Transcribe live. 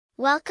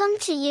Welcome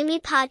to Yumi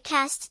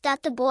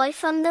Podcast. The boy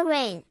from the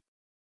rain.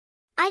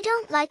 I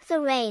don't like the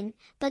rain,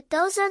 but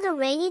those are the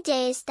rainy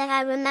days that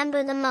I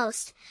remember the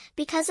most,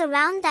 because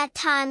around that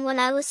time when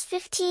I was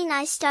 15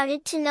 I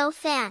started to know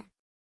Fan.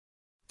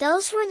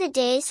 Those were the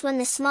days when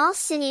the small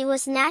city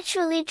was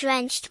naturally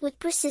drenched with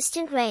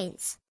persistent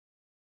rains.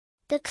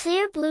 The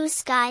clear blue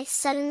sky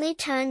suddenly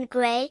turned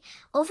gray,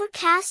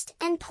 overcast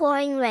and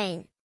pouring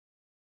rain.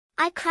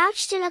 I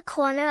crouched in a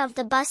corner of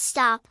the bus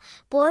stop,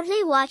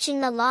 boredly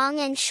watching the long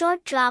and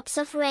short drops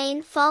of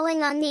rain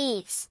falling on the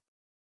eaves.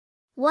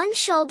 One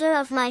shoulder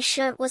of my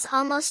shirt was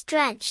almost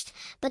drenched,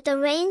 but the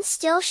rain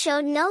still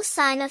showed no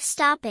sign of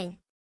stopping.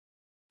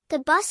 The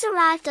bus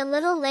arrived a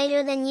little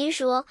later than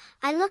usual.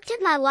 I looked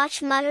at my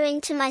watch, muttering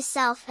to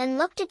myself, and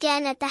looked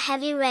again at the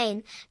heavy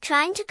rain,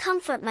 trying to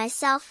comfort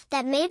myself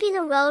that maybe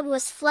the road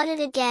was flooded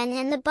again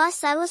and the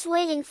bus I was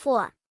waiting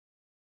for.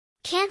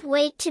 Can't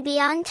wait to be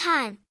on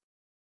time.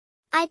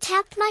 I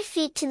tapped my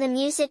feet to the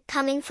music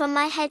coming from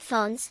my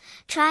headphones,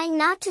 trying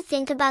not to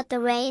think about the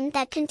rain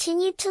that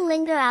continued to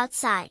linger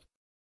outside.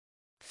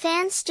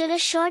 Fan stood a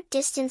short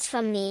distance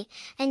from me,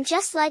 and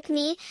just like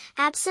me,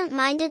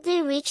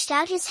 absent-mindedly reached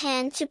out his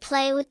hand to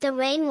play with the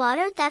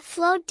rainwater that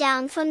flowed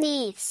down from the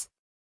eaves.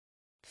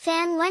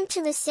 Fan went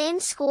to the same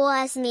school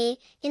as me,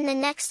 in the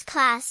next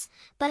class,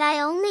 but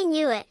I only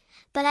knew it,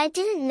 but I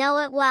didn't know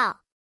it well.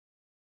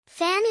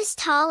 Fan is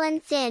tall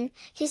and thin.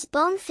 His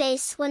bone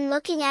face when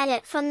looking at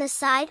it from the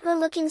side or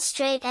looking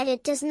straight at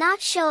it does not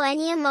show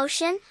any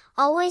emotion,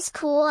 always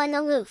cool and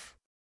aloof.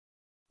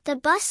 The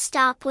bus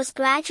stop was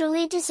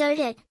gradually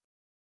deserted.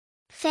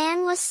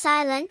 Fan was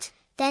silent,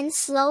 then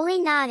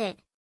slowly nodded.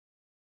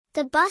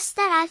 The bus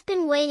that I've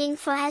been waiting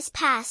for has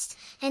passed,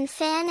 and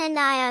Fan and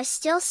I are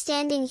still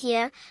standing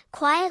here,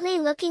 quietly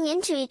looking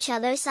into each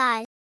other's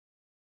eyes.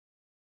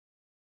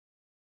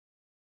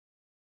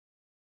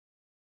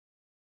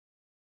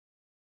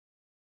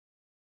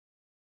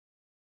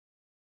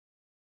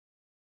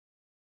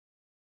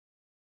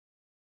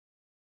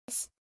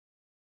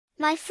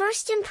 My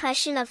first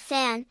impression of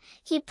Fan,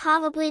 he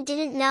probably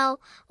didn't know,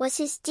 was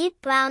his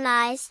deep brown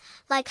eyes,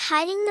 like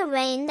hiding the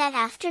rain that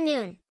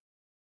afternoon.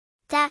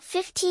 That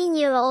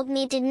 15-year-old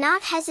me did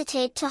not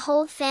hesitate to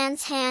hold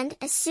Fan's hand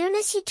as soon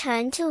as he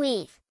turned to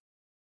leave.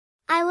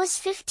 I was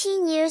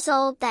 15 years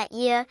old that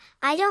year.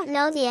 I don't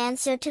know the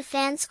answer to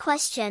Fan's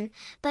question,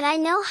 but I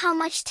know how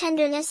much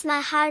tenderness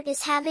my heart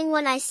is having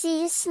when I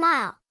see his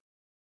smile.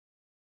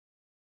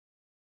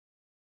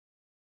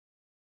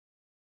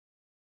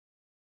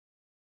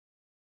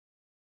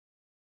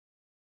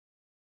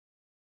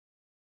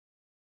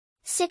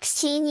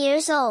 "16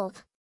 years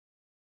old.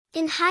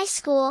 In high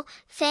school,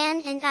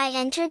 Fan and I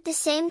entered the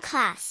same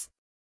class.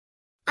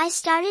 I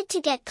started to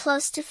get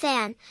close to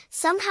Fan,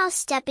 somehow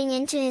stepping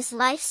into his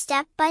life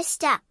step by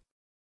step.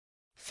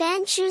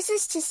 Fan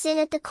chooses to sit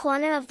at the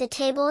corner of the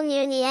table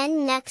near the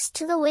end next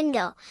to the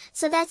window,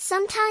 so that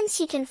sometimes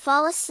he can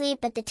fall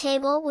asleep at the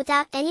table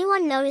without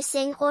anyone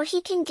noticing, or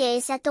he can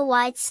gaze at the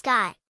wide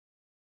sky.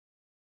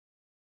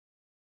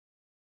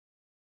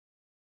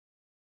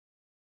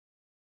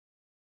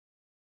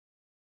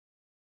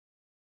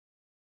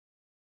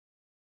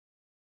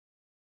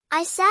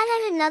 I sat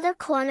at another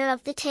corner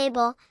of the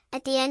table,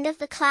 at the end of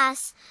the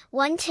class,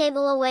 one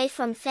table away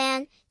from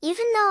Fan,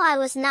 even though I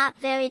was not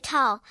very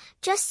tall,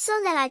 just so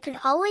that I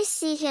could always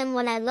see him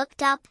when I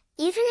looked up,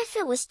 even if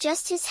it was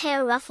just his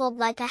hair ruffled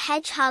like a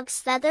hedgehog's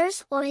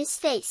feathers or his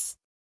face.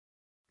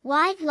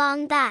 Wide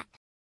long back.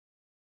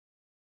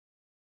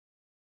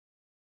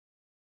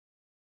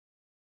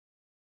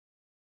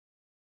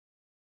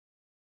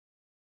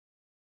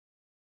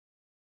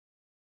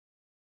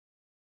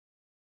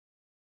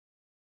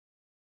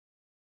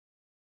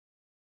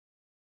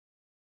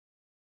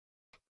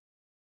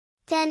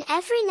 Then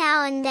every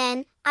now and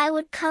then, I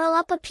would curl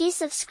up a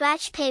piece of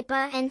scratch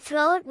paper and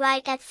throw it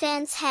right at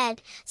Fan's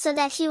head, so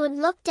that he would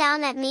look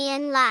down at me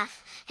and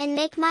laugh, and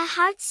make my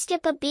heart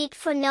skip a beat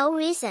for no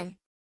reason.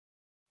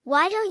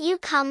 "Why don't you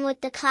come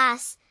with the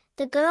class?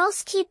 The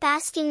girls keep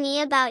asking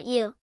me about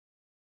you."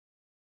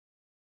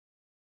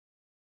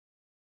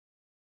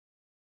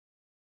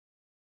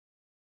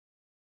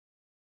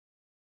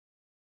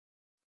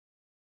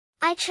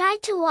 I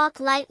tried to walk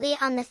lightly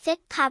on the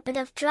thick carpet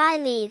of dry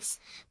leaves,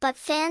 but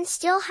Fan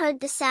still heard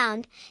the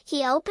sound.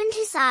 He opened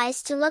his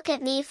eyes to look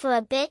at me for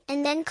a bit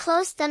and then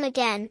closed them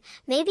again,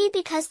 maybe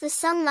because the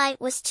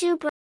sunlight was too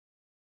bright.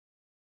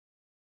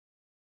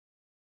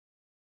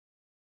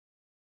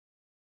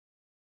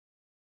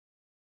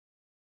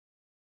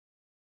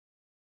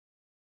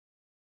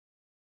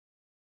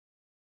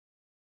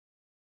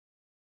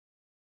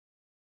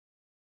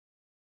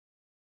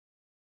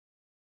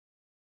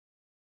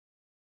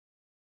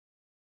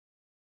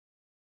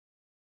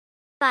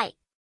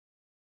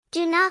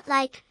 "Do not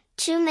like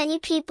too many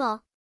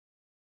people,"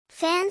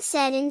 Fan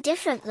said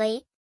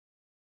indifferently.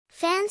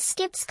 Fan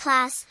skips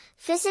class,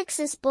 physics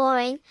is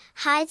boring,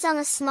 hides on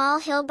a small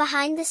hill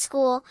behind the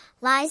school,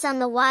 lies on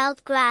the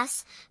wild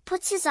grass,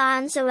 puts his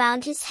arms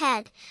around his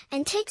head,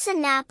 and takes a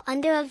nap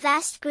under a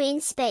vast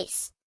green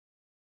space.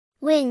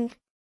 Wind.